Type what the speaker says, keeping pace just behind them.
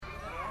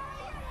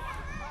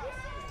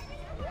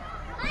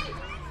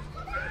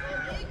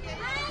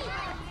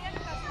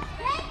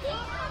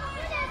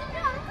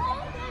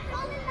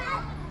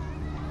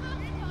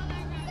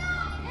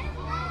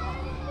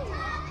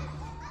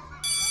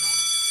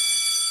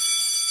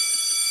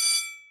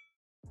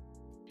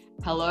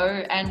Hello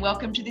and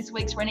welcome to this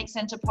week's Rennick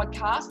Centre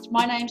podcast.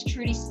 My name's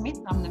Trudy Smith.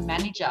 I'm the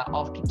Manager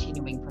of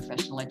Continuing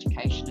Professional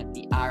Education at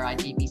the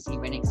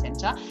RIDBC Rennick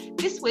Centre.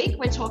 This week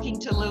we're talking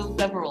to Lil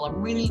Deverell.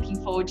 I'm really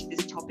looking forward to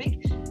this topic.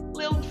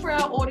 Lil, for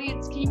our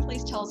audience, can you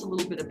please tell us a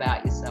little bit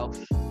about yourself?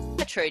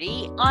 Hi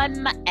Trudy,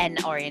 I'm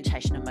an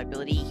orientation and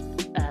mobility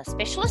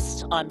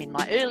specialist. I'm in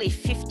my early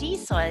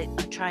 50s, so I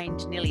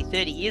trained nearly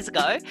 30 years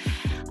ago.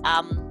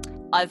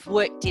 I've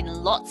worked in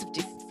lots of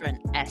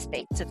different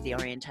aspects of the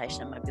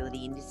orientation and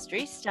mobility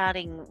industry,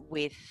 starting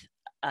with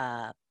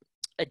a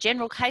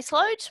general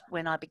caseload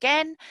when I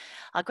began.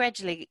 I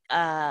gradually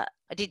I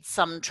did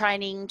some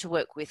training to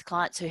work with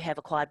clients who have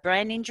acquired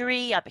brain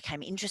injury. I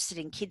became interested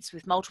in kids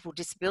with multiple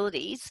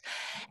disabilities,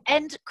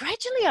 and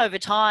gradually over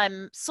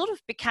time sort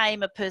of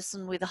became a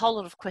person with a whole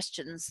lot of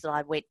questions that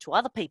I went to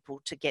other people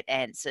to get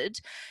answered,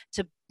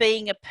 to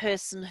being a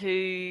person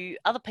who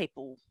other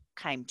people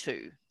came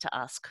to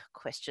ask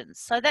questions.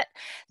 So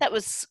that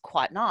was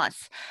quite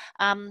nice.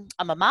 I'm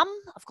a mum.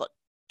 I've got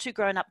 2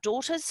 grown-up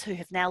daughters who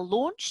have now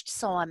launched,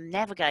 so I'm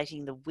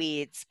navigating the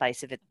weird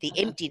space of it, the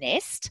empty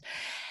nest.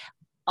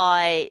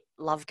 I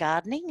love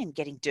gardening and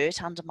getting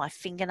dirt under my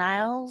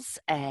fingernails,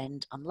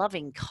 and I'm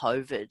loving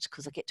COVID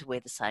because I get to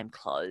wear the same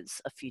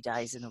clothes a few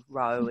days in a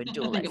row and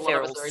do all that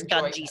feral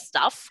scungy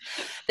stuff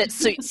that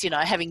suits,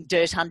 having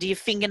dirt under your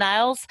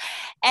fingernails,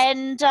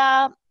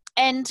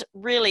 and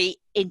really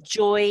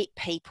enjoy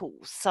people.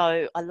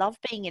 So I love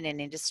being in an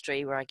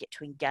industry where I get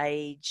to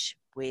engage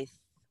with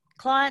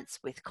clients,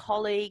 with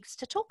colleagues,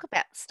 to talk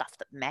about stuff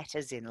that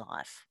matters in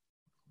life.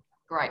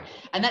 Great.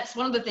 And that's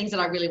one of the things that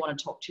I really want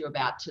to talk to you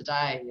about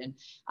today, and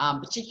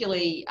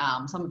particularly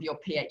some of your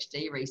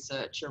PhD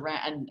research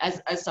around, and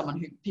as someone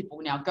who people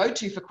now go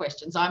to for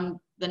questions, I'm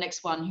the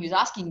next one who's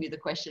asking me the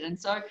question. And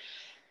so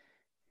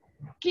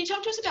can you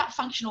talk to us about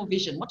functional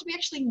vision? What do we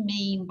actually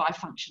mean by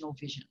functional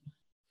vision?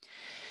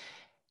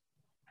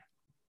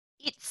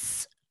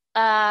 It's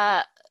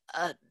a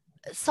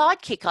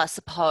sidekick, I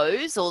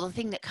suppose, or the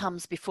thing that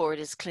comes before it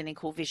is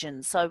clinical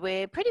vision. So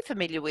we're pretty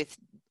familiar with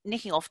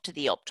nicking off to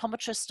the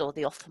optometrist or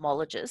the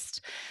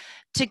ophthalmologist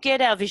to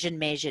get our vision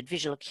measured,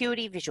 visual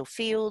acuity, visual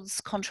fields,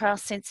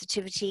 contrast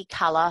sensitivity,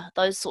 colour,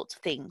 those sorts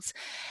of things.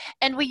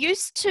 And we're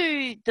used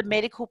to the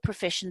medical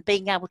profession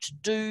being able to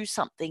do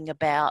something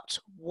about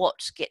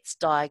what gets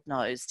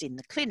diagnosed in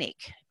the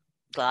clinic.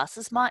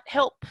 Glasses might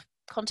help,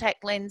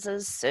 contact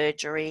lenses,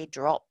 surgery,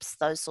 drops,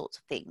 those sorts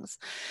of things.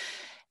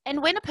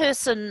 And when a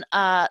person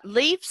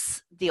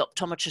leaves the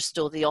optometrist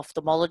or the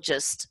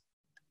ophthalmologist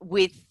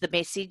with the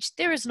message,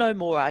 there is no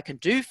more I can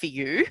do for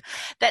you,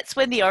 that's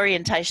when the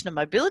orientation and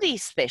mobility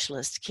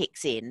specialist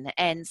kicks in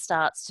and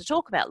starts to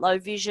talk about low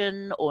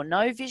vision or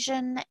no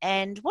vision,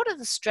 and what are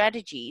the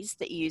strategies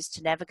that you use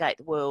to navigate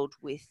the world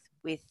with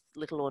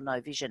little or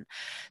no vision.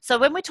 So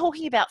when we're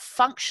talking about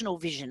functional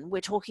vision, we're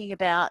talking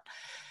about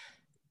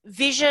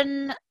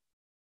vision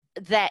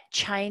that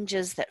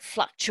changes, that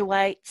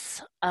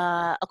fluctuates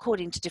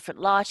according to different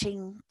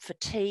lighting,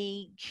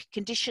 fatigue,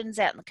 conditions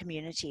out in the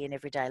community and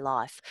everyday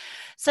life.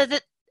 So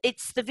that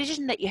it's the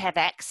vision that you have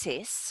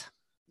access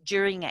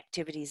during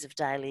activities of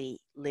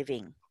daily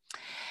living.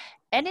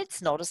 And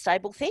it's not a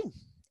stable thing.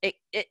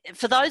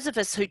 For those of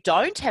us who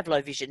don't have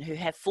low vision, who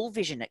have full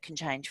vision, it can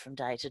change from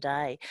day to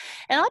day.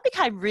 And I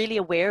became really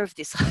aware of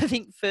this, I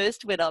think,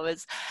 first when I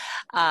was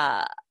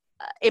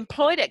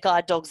employed at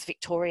Guide Dogs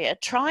Victoria,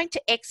 trying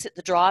to exit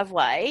the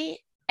driveway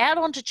out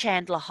onto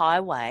Chandler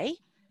Highway.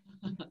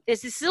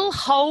 There's this little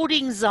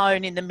holding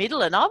zone in the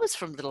middle, and I was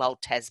from little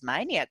old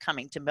Tasmania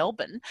coming to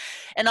Melbourne,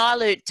 and I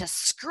learned to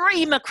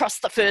scream across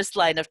the first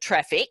lane of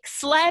traffic,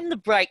 slam the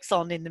brakes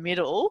on in the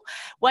middle,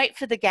 wait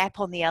for the gap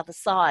on the other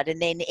side,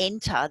 and then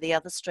enter the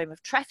other stream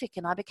of traffic.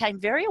 And I became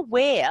very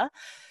aware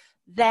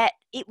that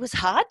it was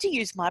hard to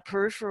use my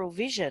peripheral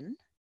vision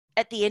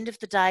at the end of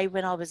the day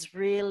when I was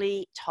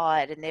really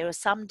tired, and there were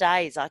some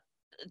days I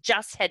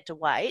just had to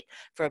wait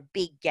for a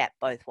big gap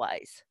both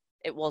ways.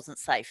 It wasn't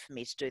safe for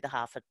me to do the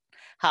half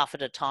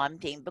at a time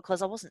thing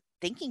because I wasn't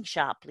thinking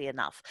sharply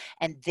enough,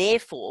 and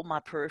therefore my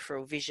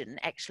peripheral vision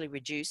actually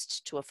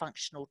reduced to a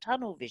functional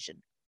tunnel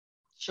vision.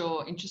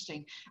 Sure,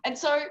 interesting. And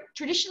so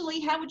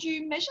traditionally, how would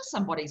you measure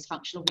somebody's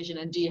functional vision,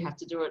 and do you have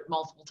to do it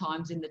multiple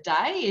times in the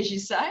day, as you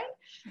say?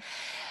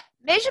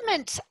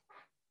 Measurement,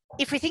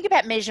 if we think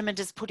about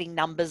measurement as putting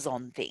numbers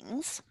on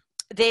things,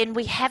 then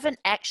we haven't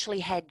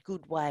actually had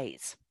good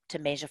ways to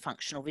measure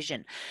functional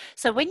vision.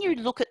 So when you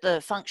look at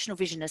the functional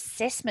vision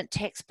assessment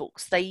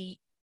textbooks, they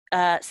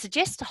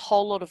suggest a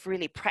whole lot of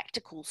really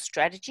practical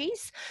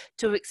strategies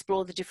to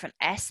explore the different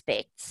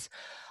aspects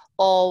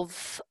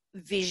of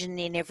vision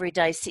in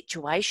everyday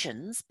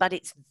situations, but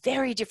it's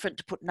very different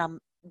to put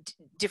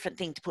different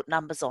thing to put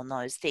numbers on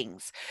those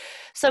things.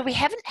 So we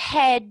haven't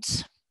had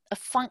a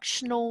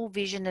functional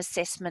vision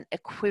assessment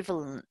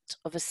equivalent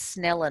of a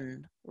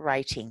Snellen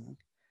rating.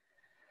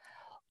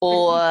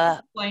 Or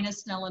explain a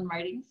Snellen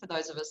rating for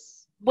those of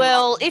us.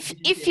 Well, if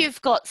you've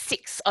got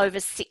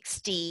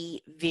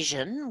 6/60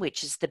 vision,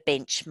 which is the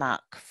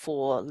benchmark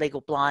for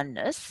legal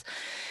blindness,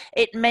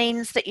 it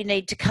means that you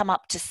need to come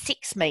up to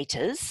 6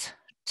 metres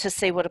to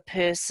see what a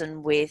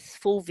person with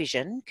full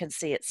vision can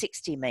see at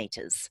 60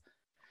 metres.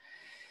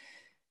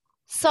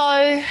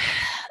 So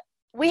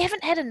we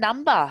haven't had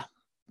a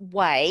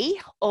way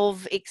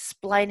of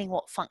explaining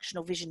what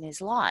functional vision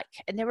is like,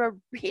 and there are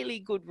really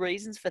good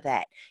reasons for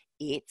that.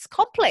 It's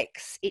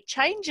complex, it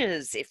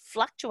changes, it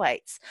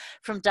fluctuates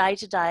from day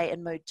to day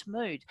and mood to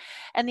mood.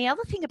 And the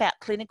other thing about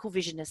clinical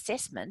vision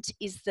assessment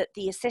is that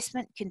the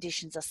assessment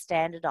conditions are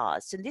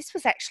standardised. And this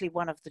was actually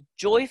one of the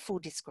joyful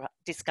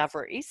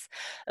discoveries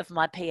of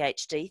my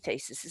PhD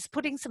thesis, is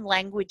putting some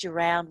language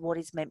around what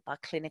is meant by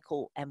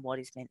clinical and what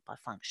is meant by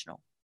functional.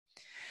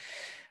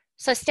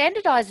 So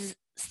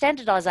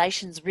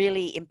standardisation is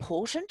really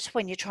important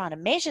when you're trying to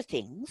measure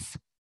things,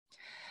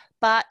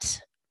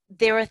 but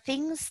there are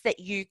things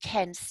that you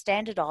can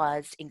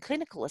standardise in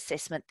clinical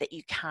assessment that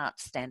you can't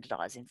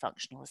standardise in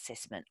functional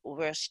assessment,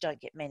 or else you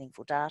don't get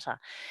meaningful data.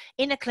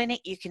 In a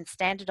clinic, you can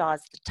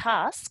standardise the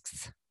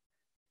tasks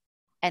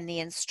and the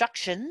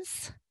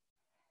instructions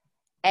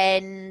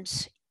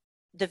and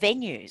the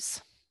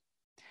venues.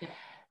 Yeah.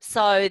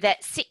 So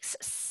that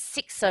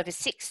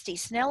 6/60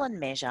 Snellen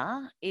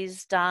measure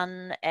is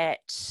done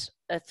at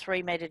a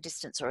 3 metre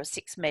distance or a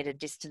 6 metre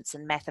distance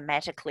and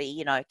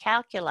mathematically,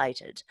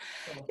 calculated.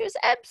 Sure. There's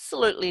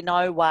absolutely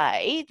no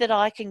way that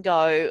I can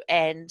go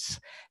and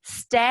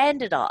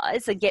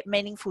standardise and get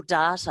meaningful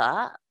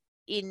data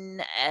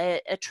in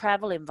a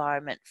travel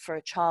environment for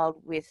a child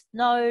with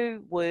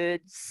no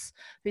words,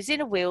 who's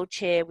in a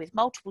wheelchair with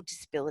multiple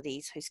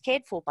disabilities, who's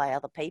cared for by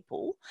other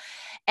people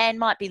and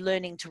might be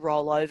learning to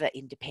roll over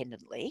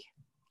independently,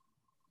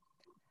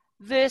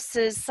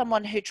 versus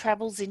someone who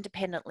travels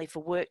independently for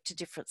work to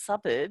different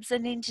suburbs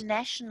and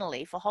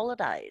internationally for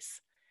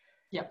holidays.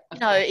 Yep.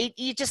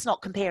 You're just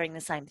not comparing the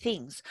same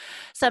things.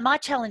 So my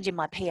challenge in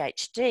my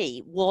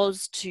PhD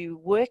was to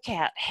work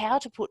out how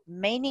to put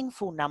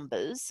meaningful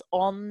numbers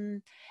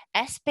on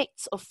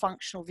aspects of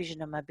functional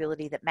vision and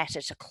mobility that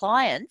matter to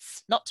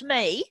clients, not to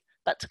me,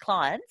 but to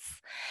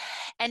clients,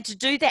 and to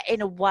do that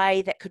in a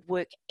way that could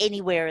work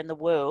anywhere in the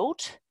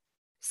world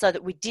so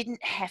that we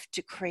didn't have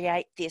to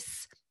create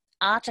this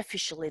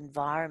artificial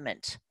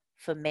environment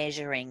for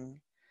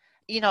measuring,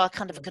 a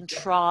kind of a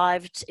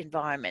contrived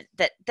environment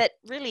that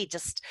really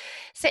just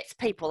sets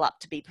people up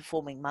to be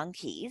performing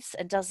monkeys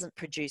and doesn't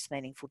produce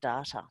meaningful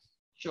data.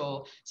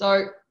 Sure.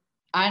 So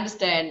I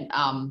understand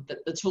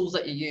that the tools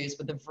that you use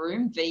with the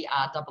Vroom,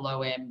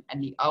 VROOM,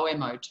 and the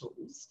OMO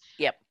tools.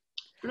 Yep.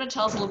 Do you want to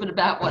tell us a little bit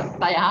about what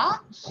they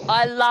are?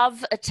 I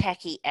love a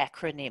tacky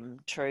acronym,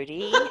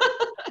 Trudy.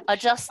 I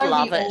just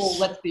love it.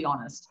 Let's be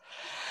honest.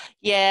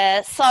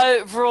 Yeah,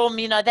 so Vroom,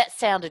 that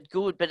sounded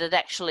good, but it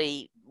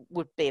actually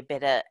would be a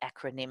better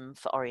acronym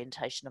for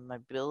orientation and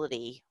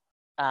mobility.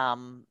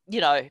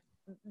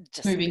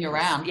 Just moving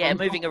around. Yeah,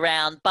 moving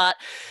around. But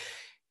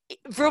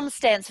Vroom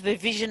stands for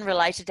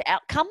vision-related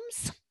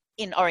outcomes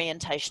in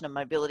orientation and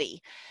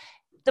mobility.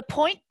 The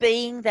point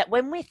being that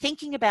when we're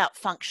thinking about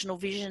functional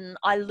vision,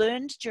 I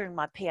learned during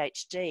my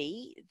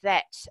PhD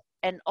that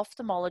an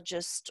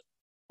ophthalmologist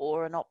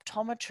or an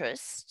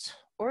optometrist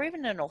or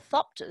even an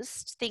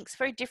orthoptist thinks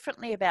very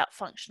differently about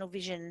functional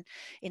vision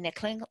in a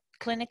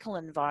clinical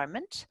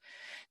environment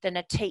than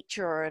a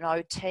teacher or an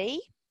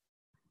OT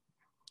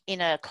in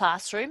a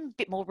classroom. A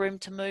bit more room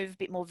to move, a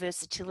bit more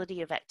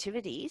versatility of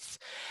activities.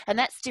 And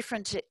that's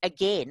different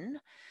again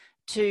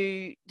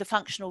to the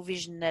functional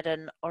vision that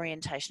an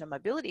orientation and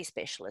mobility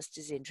specialist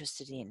is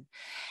interested in.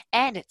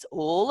 And it's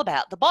all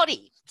about the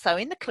body. So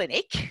in the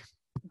clinic,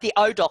 the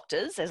O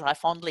doctors, as I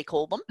fondly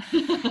call them,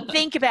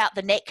 think about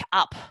the neck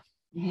up.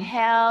 Mm-hmm.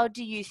 How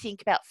do you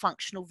think about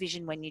functional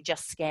vision when you're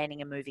just scanning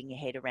and moving your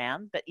head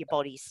around, but your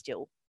body's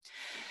still?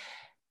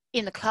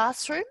 In the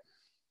classroom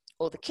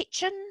or the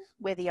kitchen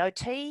where the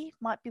OT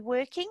might be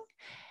working,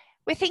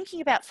 we're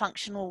thinking about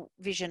functional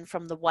vision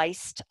from the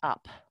waist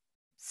up.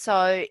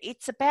 So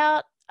it's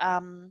about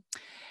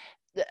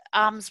the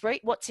arm's reach,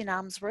 what's in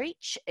arm's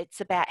reach.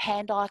 It's about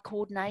hand-eye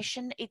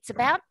coordination. It's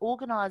about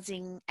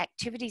organising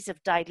activities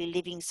of daily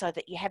living so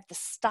that you have the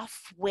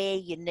stuff where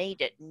you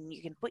need it and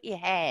you can put your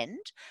hand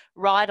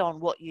right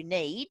on what you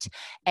need,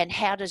 and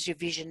how does your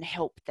vision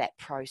help that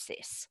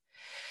process.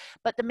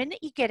 But the minute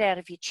you get out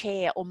of your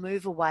chair or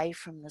move away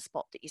from the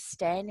spot that you're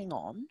standing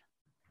on,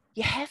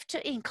 you have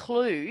to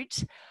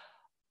include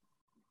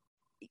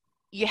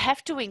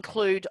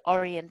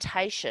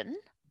orientation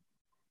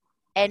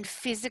and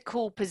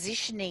physical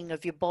positioning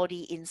of your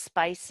body in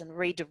space and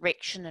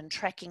redirection and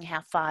tracking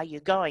how far you're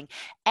going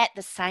at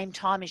the same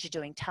time as you're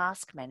doing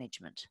task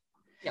management.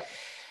 Yep.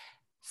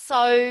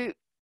 So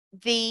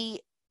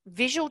the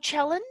visual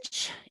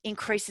challenge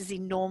increases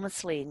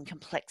enormously in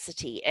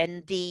complexity,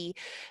 and the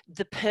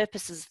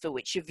purposes for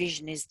which your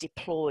vision is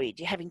deployed.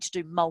 You're having to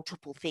do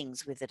multiple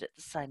things with it at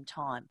the same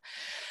time.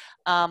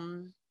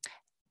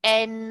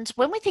 And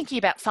when we're thinking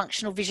about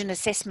functional vision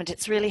assessment,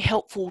 it's really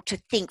helpful to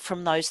think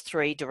from those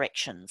three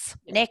directions: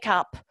 neck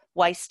up,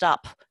 waist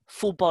up,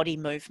 full body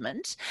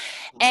movement.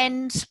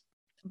 And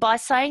by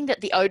saying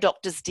that the O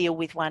doctors deal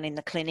with one in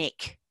the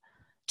clinic,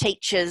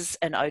 teachers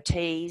and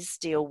OTs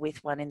deal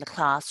with one in the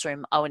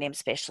classroom, O&M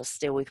specialists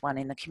deal with one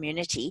in the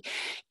community,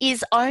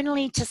 is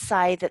only to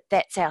say that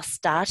that's our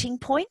starting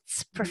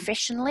points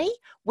professionally.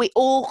 We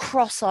all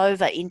cross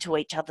over into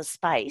each other's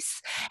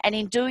space, and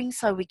in doing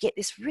so we get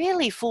this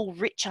really full,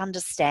 rich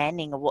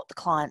understanding of what the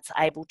client's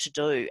able to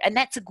do, and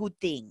that's a good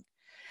thing.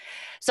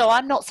 So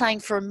I'm not saying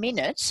for a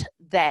minute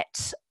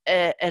that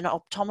an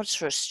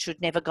optometrist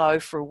should never go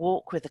for a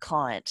walk with a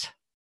client.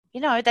 You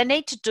know, they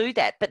need to do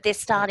that, but their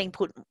starting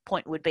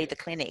point would be the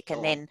clinic,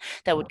 and then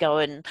they would go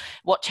and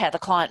watch how the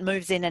client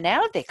moves in and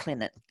out of their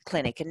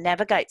clinic and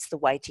navigates the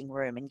waiting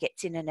room and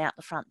gets in and out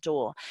the front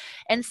door.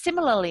 And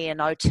similarly, an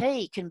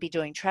OT can be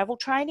doing travel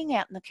training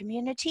out in the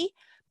community,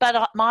 but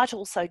I might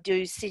also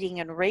do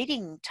sitting and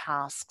reading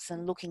tasks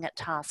and looking at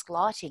task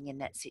lighting in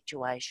that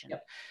situation.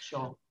 Yep,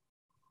 sure.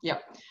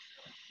 Yep.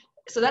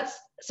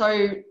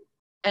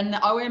 And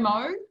the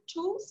OMO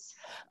tools?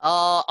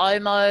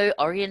 OMO,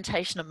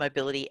 orientation and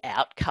mobility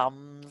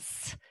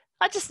outcomes.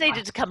 I just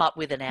needed to come up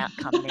with an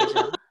outcome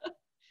measure.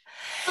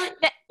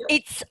 Now,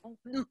 it's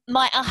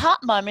my aha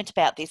moment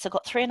about this. I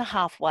got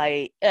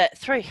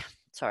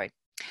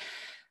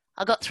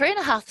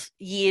 3.5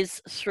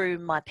 years through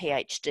my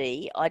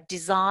PhD. I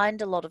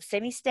designed a lot of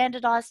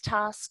semi-standardized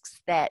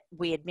tasks that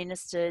we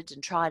administered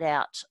and tried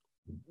out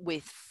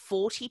with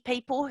 40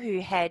 people who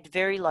had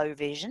very low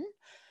vision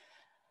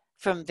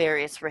from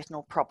various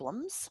retinal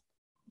problems,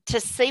 to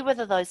see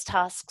whether those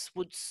tasks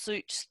would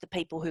suit the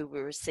people who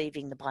were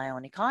receiving the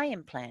bionic eye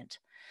implant.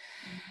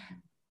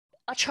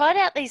 I tried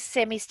out these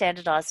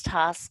semi-standardized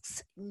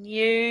tasks,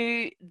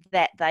 knew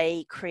that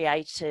they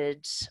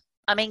created,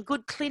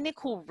 good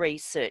clinical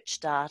research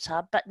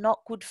data, but not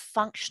good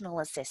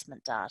functional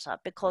assessment data,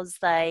 because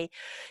they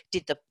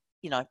did the,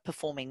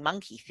 performing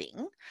monkey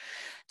thing.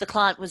 The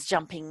client was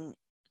jumping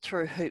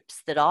through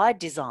hoops that I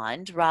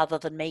designed, rather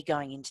than me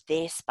going into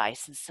their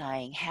space and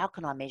saying, how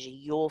can I measure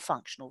your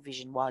functional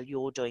vision while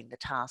you're doing the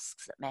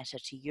tasks that matter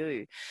to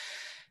you?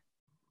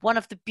 One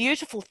of the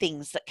beautiful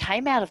things that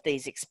came out of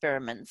these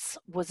experiments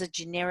was a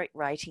generic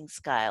rating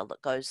scale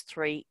that goes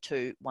 3,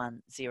 2,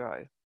 1,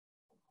 0.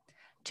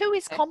 2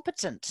 is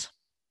competent.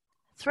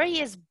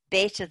 3 is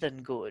better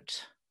than good.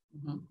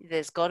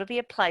 There's got to be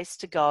a place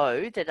to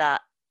go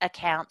that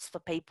accounts for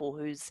people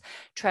whose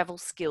travel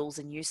skills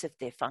and use of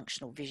their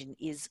functional vision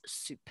is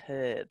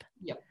superb.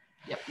 Yep,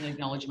 an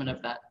acknowledgement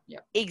of that.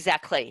 Yep.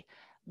 Exactly.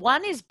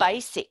 1 is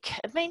basic.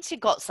 It means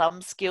you've got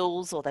some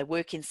skills, or they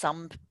work in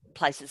some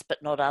places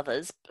but not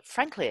others. But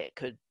frankly, it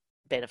could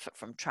benefit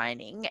from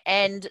training.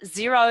 And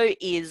 0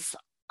 is,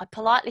 I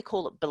politely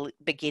call it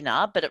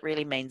beginner, but it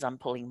really means I'm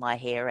pulling my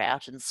hair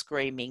out and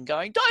screaming,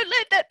 going, don't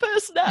let that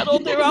person out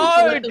on their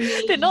own.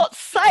 They're not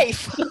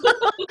safe.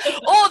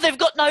 Or they've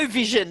got no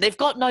vision. They've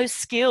got no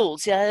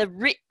skills. They're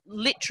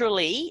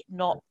literally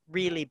not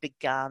really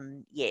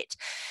begun yet.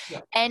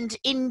 Yep. And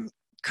in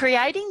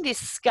creating this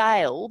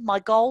scale, my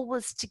goal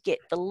was to get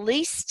the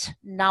least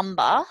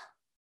number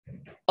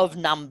of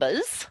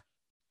numbers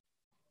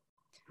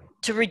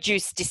to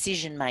reduce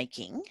decision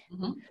making,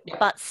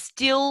 but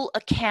still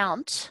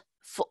account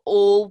for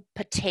all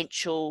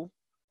potential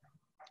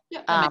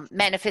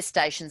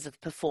manifestations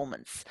of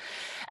performance.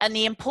 And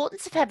the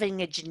importance of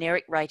having a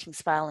generic rating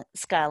scale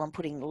and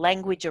putting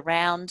language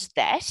around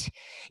that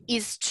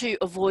is to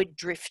avoid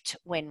drift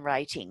when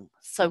rating.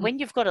 So when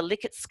you've got a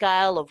Likert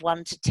scale of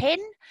 1 to 10,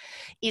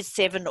 is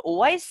 7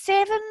 always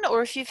 7?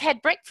 Or if you've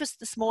had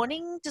breakfast this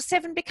morning, does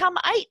 7 become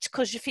 8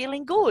 because you're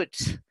feeling good?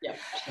 Yeah,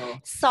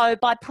 sure. So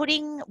by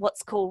putting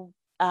what's called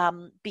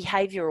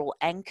behavioural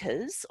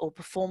anchors or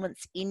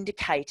performance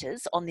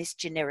indicators on this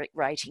generic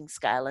rating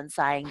scale and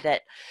saying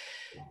that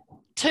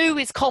 2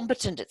 is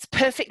competent, it's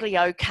perfectly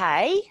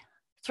okay,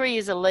 3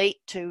 is elite,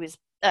 1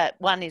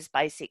 is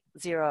basic,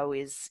 0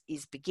 is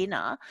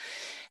beginner,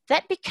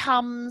 that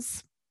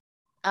becomes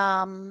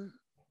an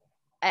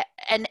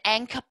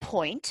anchor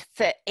point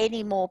for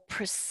any more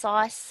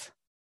precise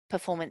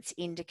performance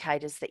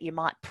indicators that you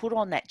might put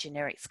on that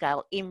generic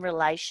scale in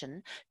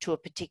relation to a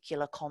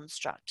particular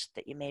construct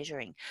that you're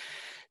measuring.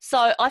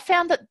 So I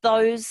found that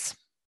those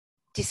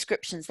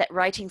descriptions, that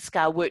rating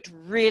scale, worked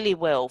really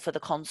well for the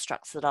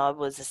constructs that I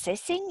was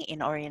assessing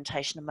in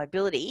orientation and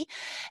mobility.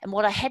 And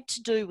what I had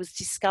to do was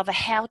discover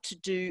how to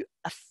do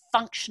a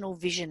functional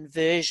vision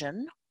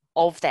version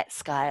of that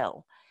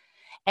scale.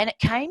 And it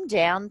came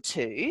down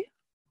to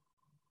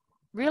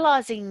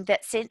realising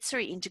that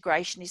sensory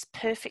integration is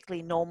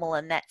perfectly normal,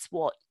 and that's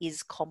what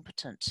is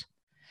competent.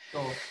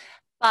 Sure.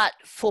 But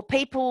for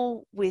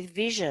people with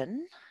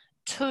vision,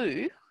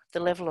 2, the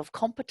level of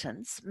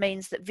competence,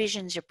 means that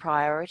vision's your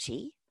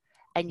priority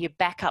and you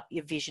back up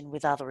your vision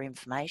with other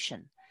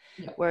information.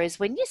 Yep. Whereas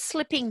when you're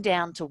slipping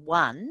down to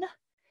 1,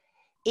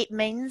 it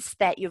means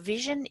that your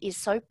vision is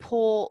so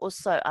poor or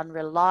so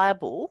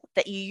unreliable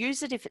that you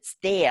use it if it's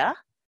there,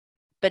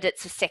 but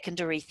it's a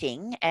secondary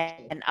thing,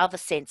 and other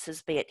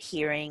senses, be it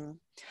hearing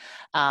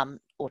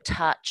or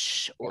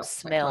touch or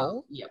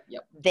smell,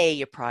 they're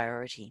your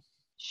priority.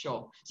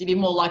 Sure. So you'd be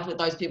more likely,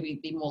 those people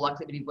would be more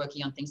likely to be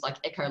working on things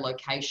like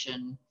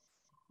echolocation,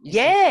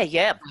 Yeah,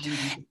 yeah.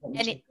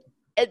 And it,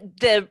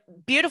 the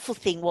beautiful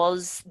thing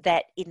was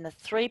that in the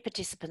 3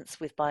 participants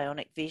with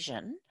bionic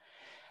vision,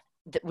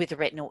 with a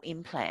retinal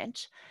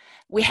implant,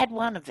 we had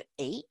one of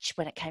each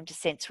when it came to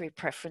sensory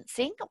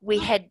preferencing. We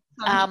had,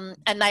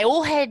 and they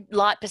all had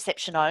light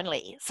perception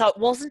only. So it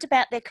wasn't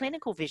about their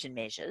clinical vision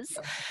measures.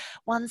 Yep.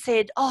 One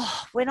said,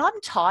 oh, when I'm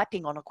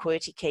typing on a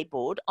QWERTY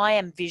keyboard, I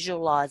am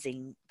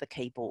visualizing the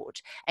keyboard.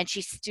 And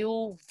she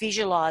still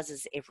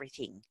visualizes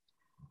everything.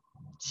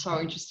 So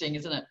interesting,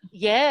 isn't it?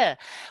 Yeah.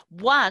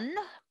 One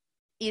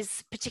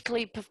is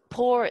particularly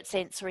poor at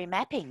sensory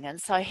mapping,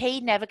 and so he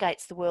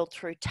navigates the world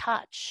through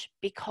touch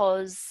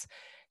because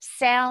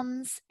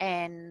sounds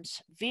and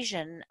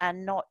vision are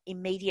not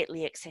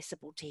immediately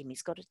accessible to him.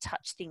 He's got to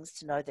touch things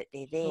to know that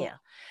they're there.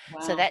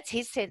 Wow. So that's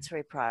his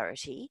sensory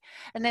priority.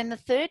 And then the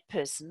third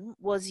person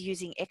was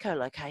using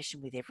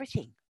echolocation with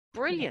everything.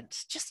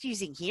 Brilliant. Just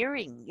using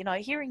hearing,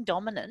 hearing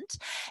dominant,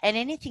 and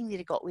anything that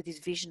he got with his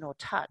vision or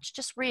touch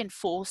just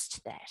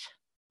reinforced that.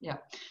 Yeah.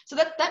 So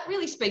that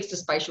really speaks to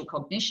spatial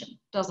cognition,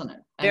 doesn't it?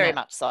 Very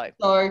much so.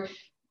 So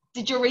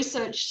did your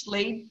research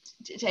lead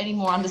to any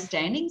more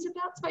understandings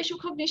about spatial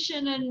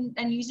cognition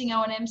and using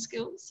O&M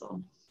skills? Or?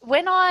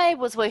 When I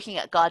was working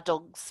at Guide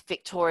Dogs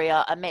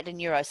Victoria, I met a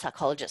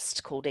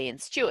neuropsychologist called Ian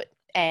Stewart.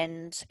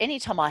 And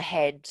anytime I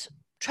had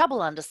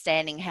trouble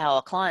understanding how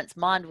a client's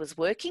mind was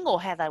working or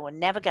how they were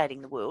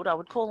navigating the world, I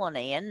would call on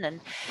Ian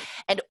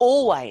and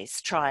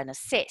always try and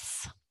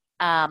assess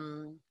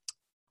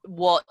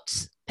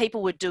what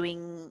people were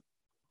doing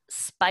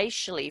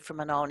spatially from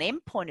an O&M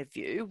point of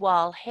view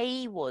while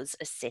he was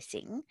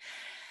assessing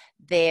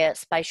their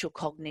spatial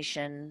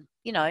cognition,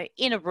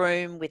 in a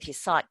room with his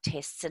psych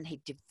tests. And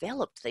he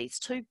developed these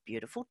 2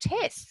 beautiful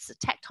tests, a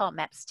tactile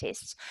maps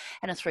test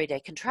and a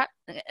 3D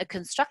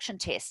construction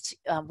test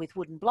with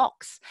wooden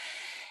blocks.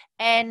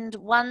 And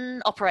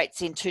one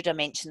operates in 2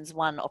 dimensions,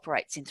 one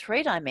operates in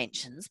 3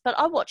 dimensions. But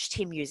I watched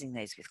him using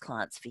these with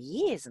clients for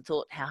years and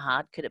thought, how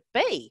hard could it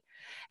be?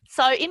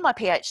 So in my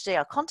PhD,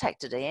 I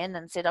contacted Ian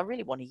and said, I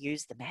really want to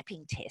use the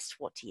mapping test.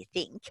 What do you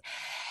think?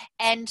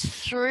 And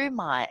through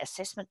my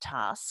assessment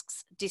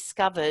tasks,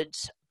 discovered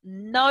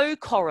no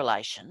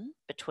correlation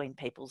between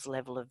people's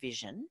level of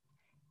vision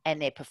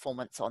and their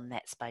performance on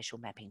that spatial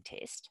mapping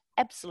test.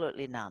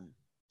 Absolutely none.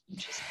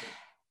 Interesting.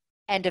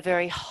 And a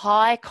very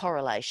high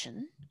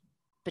correlation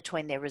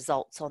between their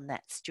results on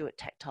that Stewart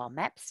Tactile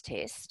Maps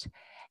test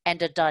and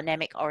a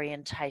dynamic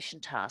orientation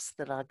task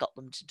that I got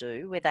them to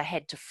do, where they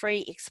had to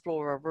free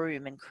explore a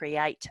room and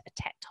create a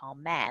tactile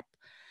map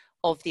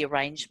of the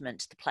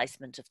arrangement, the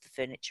placement of the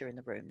furniture in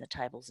the room, the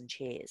tables and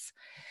chairs.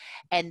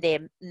 And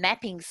their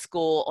mapping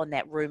score on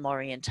that room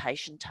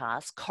orientation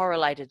task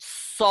correlated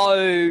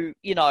so,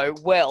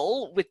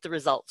 well with the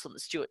results on the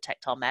Stewart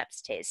Tactile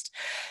Maps test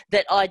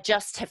that I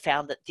just have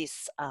found that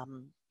this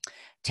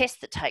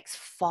test that takes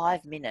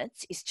 5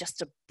 minutes is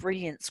just a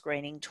brilliant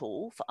screening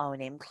tool for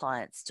O&M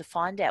clients to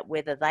find out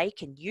whether they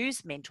can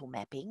use mental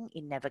mapping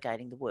in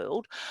navigating the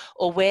world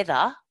or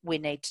whether we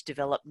need to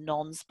develop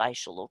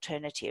non-spatial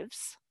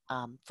alternatives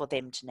for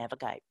them to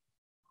navigate.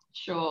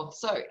 Sure.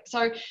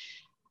 So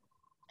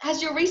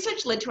has your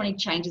research led to any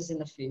changes in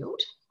the field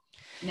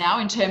now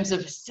in terms of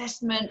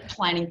assessment,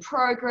 planning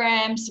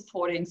programs,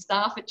 supporting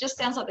staff? It just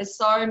sounds like there's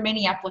so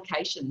many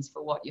applications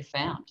for what you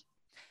found.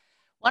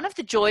 One of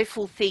the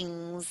joyful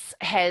things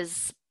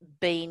has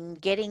been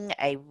getting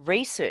a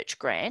research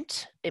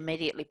grant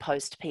immediately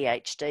post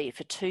PhD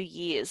for 2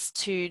 years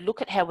to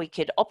look at how we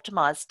could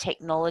optimise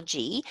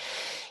technology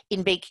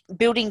in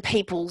building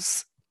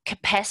people's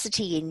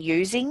capacity in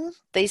using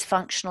these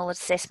functional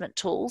assessment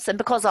tools. And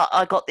because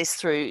I got this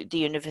through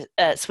the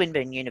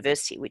Swinburne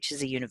University, which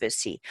is a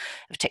university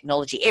of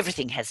technology,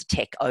 everything has a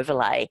tech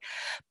overlay,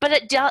 but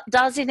it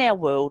does in our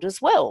world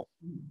as well.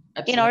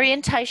 Absolutely. In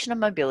orientation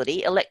and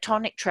mobility,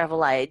 electronic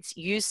travel aids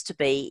used to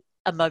be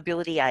a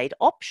mobility aid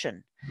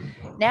option.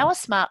 Now a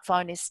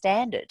smartphone is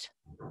standard.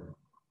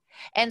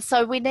 And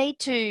so we need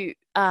to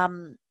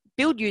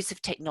build use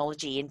of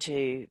technology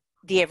into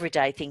the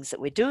everyday things that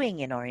we're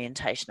doing in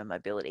orientation and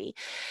mobility.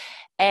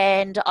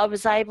 And I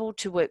was able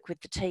to work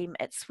with the team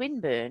at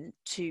Swinburne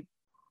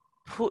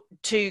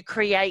to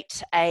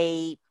create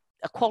a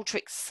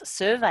Qualtrics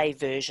survey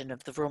version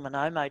of the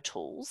Vroom-and-Omo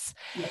tools.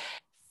 Yep.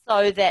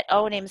 So that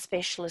O&M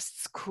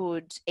specialists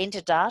could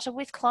enter data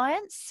with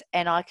clients,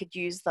 and I could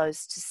use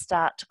those to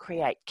start to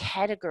create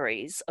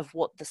categories of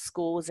what the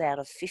scores out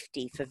of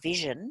 50 for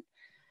vision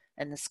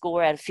and the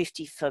score out of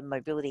 50 for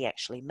mobility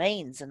actually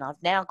means. And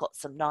I've now got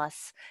some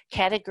nice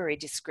category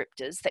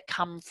descriptors that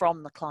come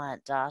from the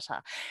client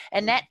data.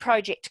 And that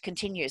project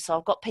continues. So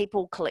I've got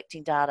people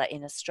collecting data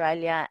in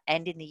Australia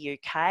and in the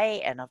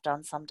UK, and I've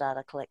done some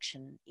data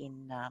collection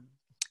in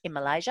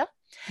Malaysia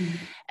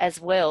as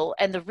well.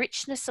 And the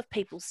richness of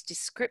people's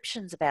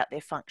descriptions about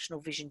their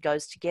functional vision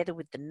goes together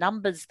with the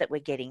numbers that we're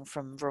getting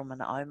from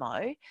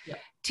Vroom-and-Omo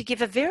to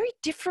give a very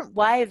different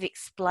way of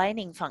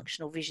explaining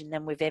functional vision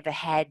than we've ever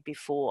had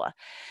before.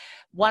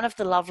 One of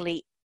the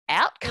lovely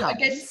outcomes... Well, I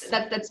guess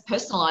that's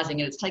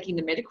personalising it. It's taking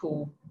the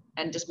medical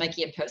and just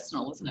making it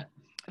personal, isn't it?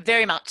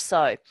 Very much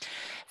so.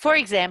 For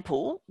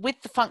example,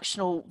 with the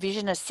functional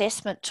vision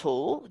assessment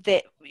tool,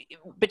 that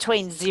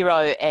between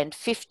 0 and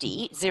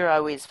 50,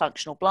 0 is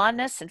functional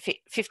blindness and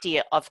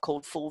 50 I've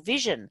called full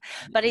vision.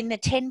 But in the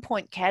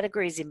 10-point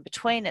categories in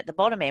between at the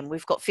bottom end,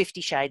 we've got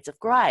 50 shades of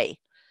grey,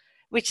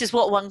 which is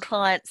what one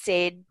client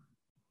said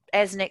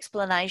as an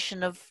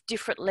explanation of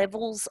different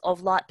levels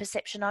of light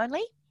perception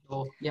only.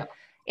 Oh, yeah.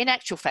 In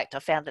actual fact, I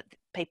found that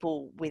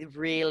people with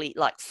really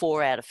like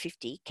 4 out of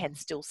 50 can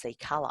still see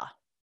colour.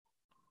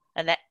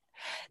 And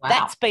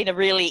that's been a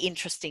really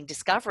interesting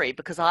discovery,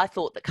 because I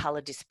thought that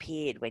colour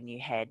disappeared when you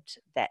had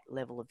that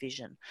level of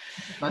vision.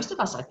 Most of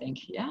us, I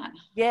think, yeah.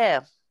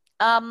 Yeah.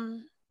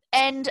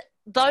 And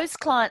those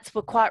clients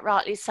were quite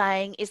rightly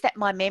saying, is that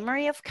my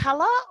memory of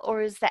colour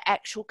or is that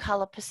actual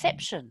colour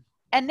perception?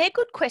 And they're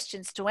good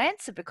questions to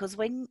answer, because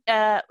when,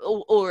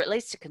 or at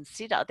least to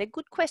consider, they're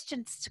good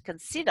questions to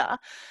consider,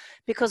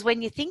 because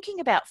when you're thinking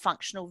about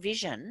functional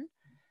vision,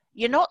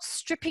 you're not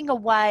stripping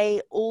away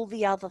all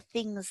the other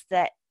things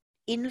that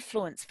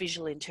influence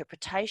visual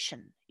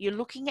interpretation. You're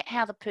looking at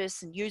how the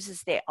person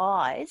uses their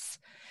eyes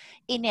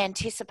in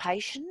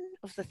anticipation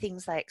of the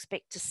things they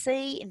expect to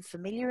see in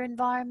familiar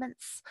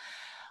environments,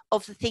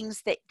 of the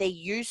things that they're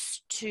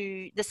used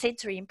to, the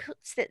sensory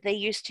inputs that they're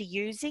used to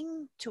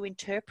using to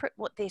interpret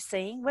what they're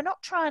seeing. We're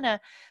not trying to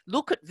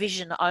look at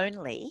vision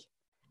only.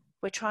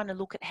 We're trying to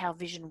look at how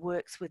vision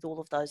works with all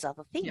of those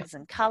other things.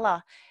 And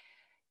colour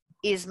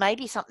is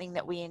maybe something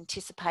that we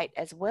anticipate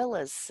as well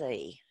as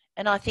see.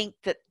 And I think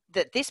that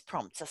this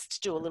prompts us to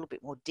do a little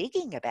bit more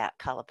digging about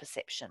colour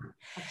perception.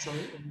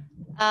 Absolutely.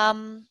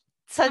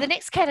 So the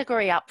next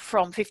category up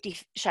from 50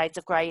 Shades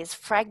of Grey is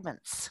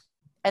fragments.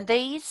 And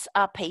these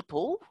are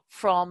people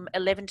from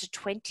 11 to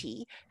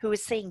 20 who are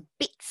seeing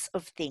bits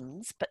of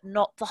things, but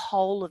not the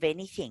whole of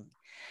anything.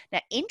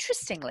 Now,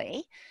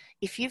 interestingly,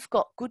 if you've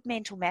got good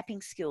mental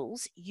mapping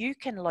skills, you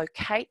can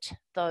locate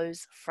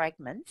those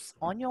fragments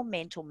on your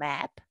mental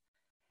map,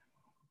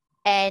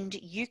 and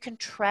you can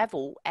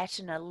travel at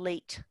an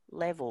elite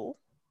level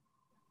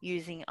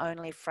using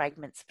only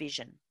fragments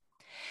vision.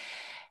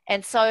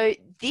 And so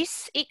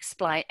this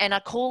explains, and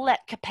I call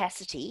that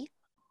capacity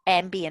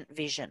ambient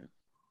vision.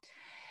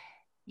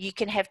 You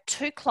can have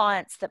 2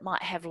 clients that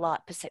might have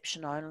light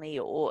perception only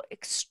or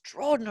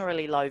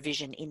extraordinarily low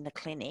vision in the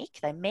clinic.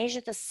 They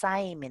measure the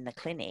same in the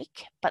clinic,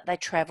 but they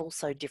travel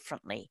so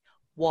differently.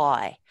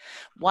 Why?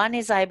 One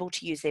is able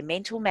to use their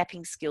mental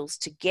mapping skills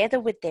together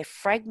with their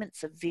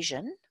fragments of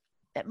vision.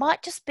 It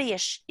might just be a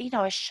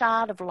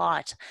shard of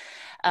light,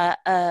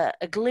 a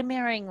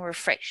glimmering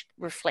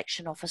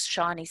reflection off a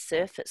shiny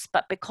surface.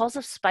 But because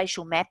of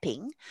spatial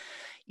mapping,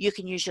 you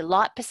can use your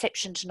light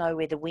perception to know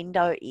where the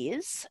window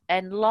is.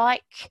 And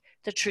like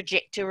the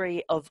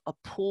trajectory of a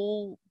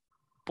pool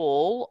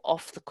ball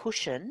off the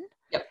cushion,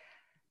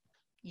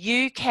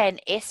 you can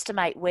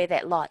estimate where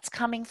that light's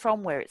coming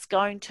from, where it's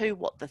going to,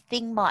 what the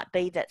thing might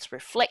be that's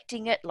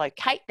reflecting it,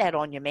 locate that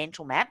on your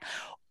mental map,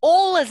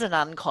 all as an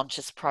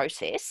unconscious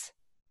process.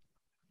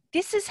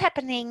 This is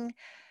happening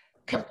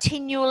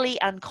continually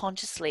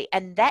unconsciously,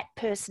 and that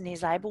person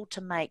is able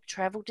to make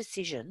travel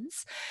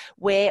decisions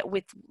where,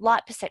 with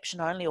light perception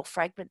only or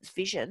fragments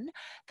vision,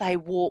 they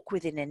walk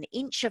within an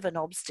inch of an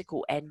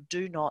obstacle and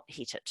do not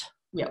hit it.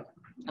 Yeah,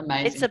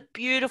 amazing. It's a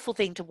beautiful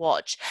thing to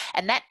watch.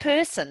 And that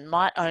person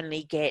might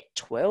only get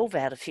 12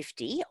 out of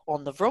 50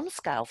 on the Vroom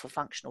scale for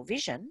functional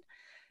vision,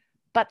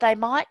 but they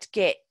might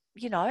get,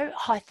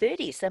 high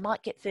 30s. They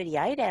might get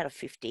 38 out of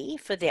 50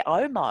 for their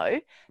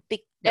OMO,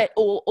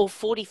 or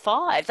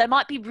 45. They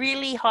might be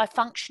really high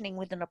functioning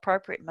with an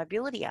appropriate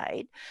mobility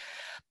aid,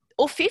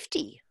 or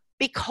 50,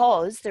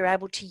 because they're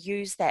able to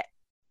use that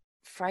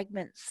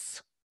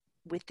fragments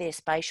with their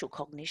spatial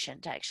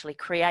cognition to actually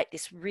create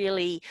this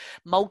really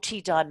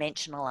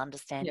multi-dimensional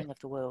understanding of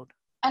the world.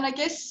 And I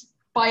guess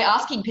by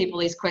asking people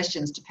these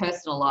questions to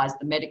personalise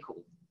the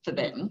medical for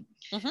them,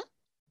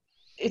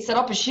 it's that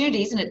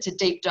opportunity, isn't it, to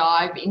deep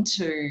dive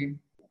into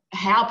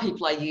how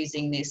people are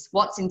using this,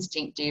 what's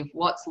instinctive,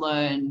 what's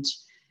learned,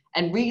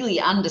 and really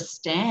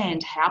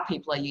understand how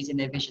people are using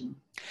their vision.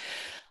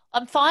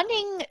 I'm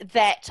finding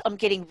that I'm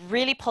getting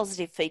really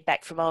positive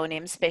feedback from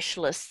O&M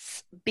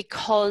specialists,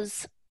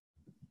 because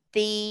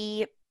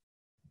I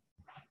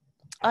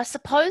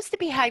suppose the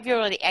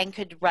behaviourally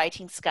anchored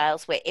rating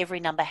scales, where every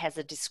number has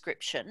a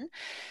description,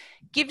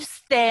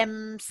 gives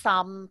them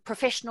some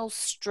professional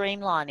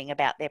streamlining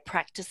about their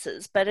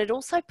practices, but it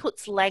also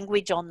puts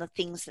language on the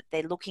things that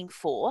they're looking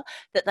for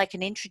that they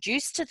can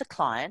introduce to the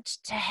client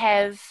to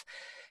have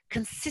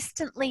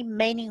consistently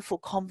meaningful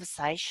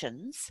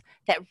conversations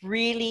that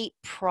really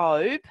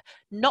probe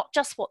not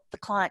just what the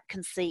client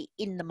can see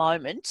in the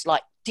moment,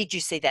 like, did you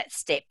see that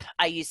step?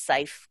 Are you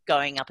safe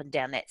going up and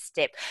down that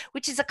step?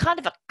 Which is a kind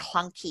of a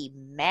clunky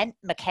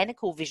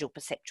mechanical visual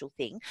perceptual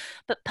thing,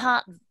 but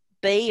part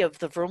B of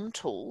the Vroom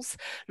tools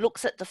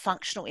looks at the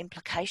functional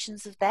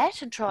implications of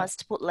that and tries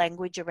to put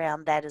language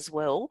around that as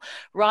well,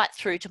 right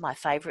through to my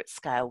favourite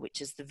scale,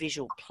 which is the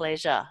visual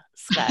pleasure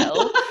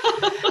scale,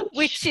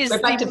 which is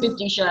back to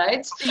 50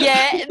 Shades.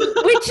 Yeah,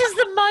 which is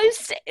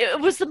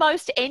the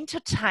most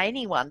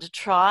entertaining one to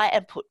try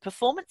and put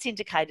performance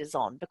indicators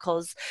on,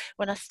 because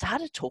when I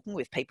started talking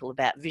with people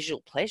about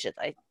visual pleasure,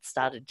 they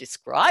started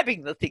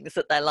describing the things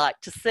that they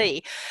like to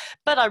see.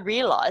 But I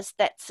realised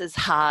that's as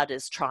hard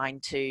as trying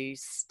to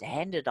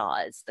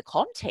standardise the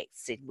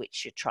contexts in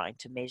which you're trying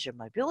to measure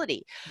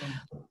mobility.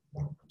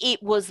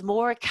 It was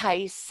more a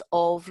case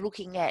of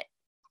looking at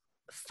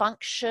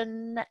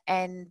function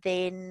and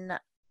then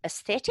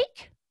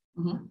aesthetic.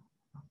 Mm-hmm.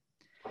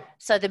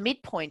 So the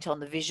midpoint on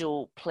the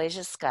visual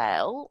pleasure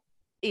scale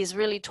is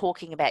really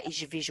talking about,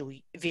 is your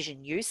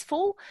vision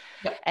useful?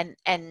 Yep. And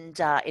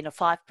in a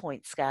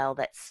 5-point scale,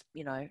 that's,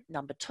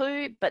 number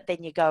 2. But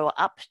then you go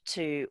up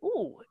to,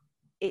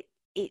 it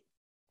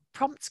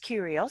prompts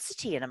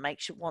curiosity and it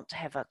makes you want to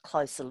have a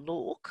closer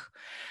look.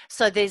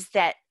 So there's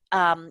that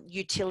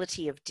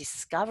utility of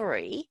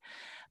discovery.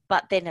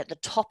 But then at the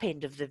top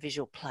end of the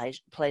visual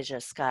pleasure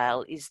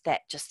scale is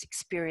that just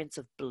experience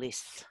of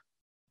bliss.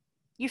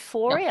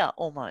 Euphoria,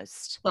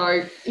 almost.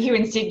 So here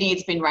in Sydney,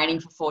 it's been raining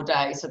for 4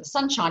 days. So the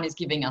sunshine is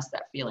giving us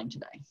that feeling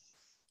today.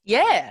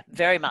 Yeah,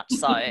 very much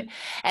so.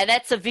 And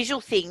that's a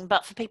visual thing.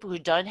 But for people who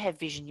don't have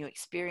vision, you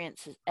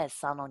experience as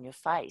sun on your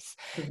face.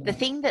 Mm-hmm. The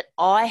thing that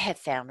I have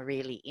found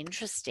really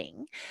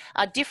interesting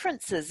are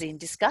differences in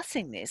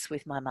discussing this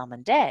with my mum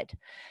and dad.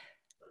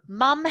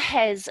 Mum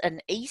has an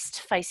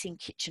east-facing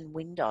kitchen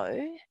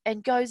window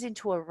and goes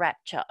into a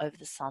rapture over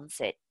the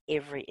sunset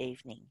every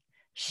evening.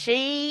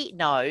 She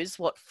knows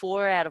what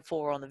 4 out of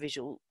 4 on the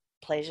visual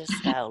pleasure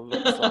scale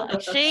looks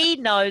like. She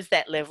knows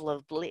that level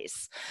of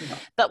bliss. Yeah.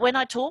 But when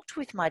I talked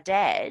with my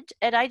dad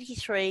at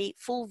 83,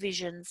 full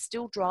vision,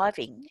 still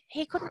driving,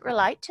 he couldn't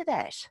relate to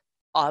that.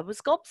 I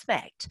was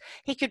gobsmacked.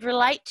 He could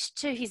relate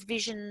to his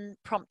vision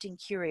prompting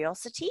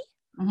curiosity.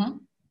 Mm-hmm.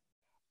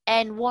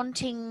 And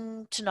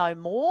wanting to know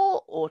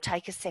more or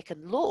take a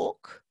second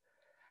look.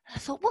 I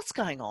thought, what's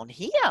going on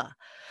here?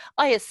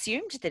 I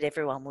assumed that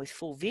everyone with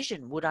full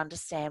vision would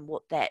understand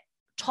what that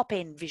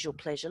top-end visual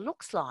pleasure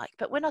looks like.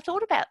 But when I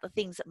thought about the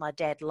things that my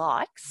dad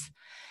likes,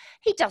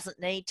 he doesn't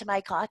need to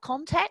make eye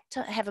contact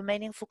to have a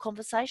meaningful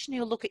conversation.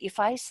 He'll look at your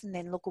face and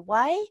then look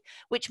away,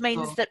 which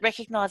means that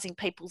recognising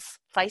people's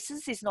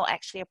faces is not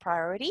actually a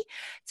priority.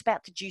 It's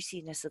about the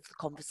juiciness of the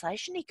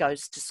conversation. He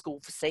goes to school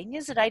for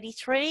seniors at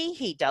 83.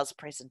 He does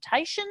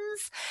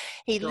presentations.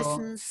 He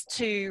listens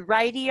to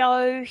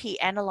radio. He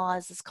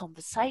analyses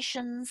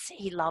conversations.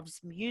 He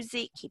loves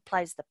music. He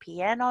plays the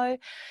piano.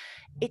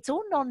 It's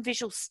all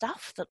non-visual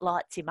stuff that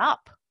lights him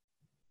up.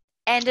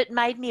 And it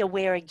made me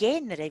aware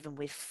again that even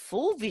with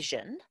full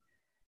vision,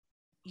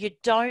 you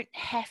don't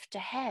have to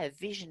have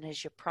vision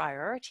as your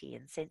priority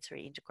in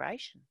sensory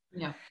integration.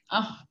 Yeah.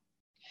 Oh,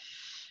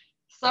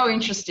 so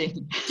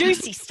interesting.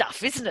 Juicy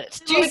stuff, isn't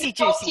it? Juicy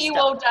stuff. You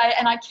all day,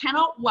 and I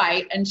cannot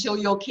wait until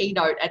your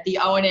keynote at the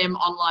O&M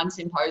Online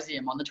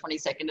Symposium on the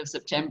 22nd of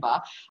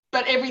September.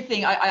 But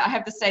everything, I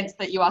have the sense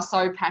that you are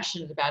so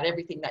passionate about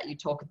everything that you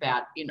talk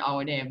about in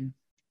O&M.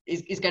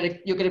 You're going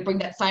to bring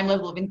that same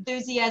level of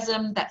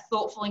enthusiasm, that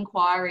thoughtful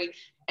inquiry.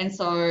 And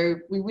so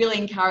we really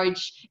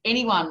encourage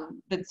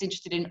anyone that's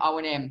interested in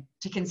O&M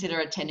to consider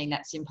attending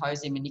that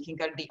symposium. And you can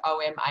go to the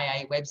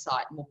OMAA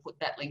website and we'll put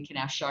that link in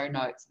our show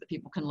notes so that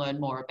people can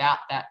learn more about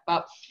that.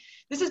 But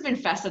this has been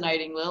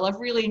fascinating, Lil. I've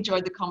really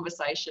enjoyed the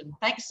conversation.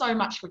 Thanks so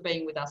much for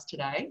being with us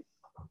today.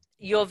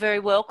 You're very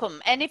welcome.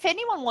 And if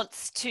anyone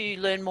wants to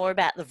learn more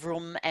about the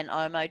Vroom and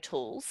OMO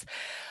tools,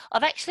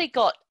 I've actually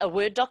got a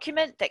Word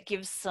document that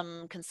gives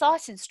some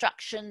concise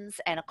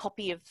instructions and a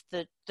copy of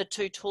the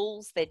 2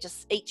 tools. They're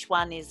just, each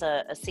one is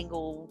a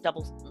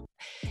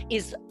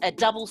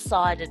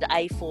double-sided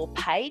A4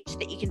 page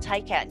that you can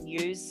take out and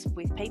use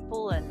with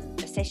people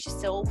and assess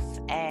yourself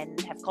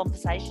and have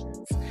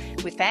conversations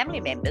with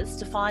family members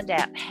to find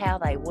out how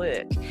they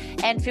work.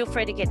 And feel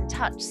free to get in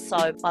touch.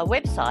 So my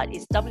website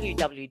is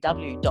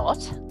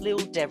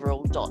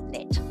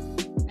www.lildeverell.net.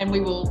 And we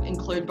will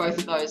include both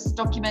of those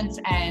documents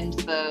and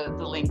the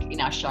link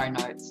in our show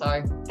notes.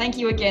 So thank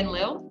you again,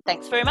 Lil.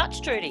 Thanks very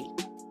much, Trudy.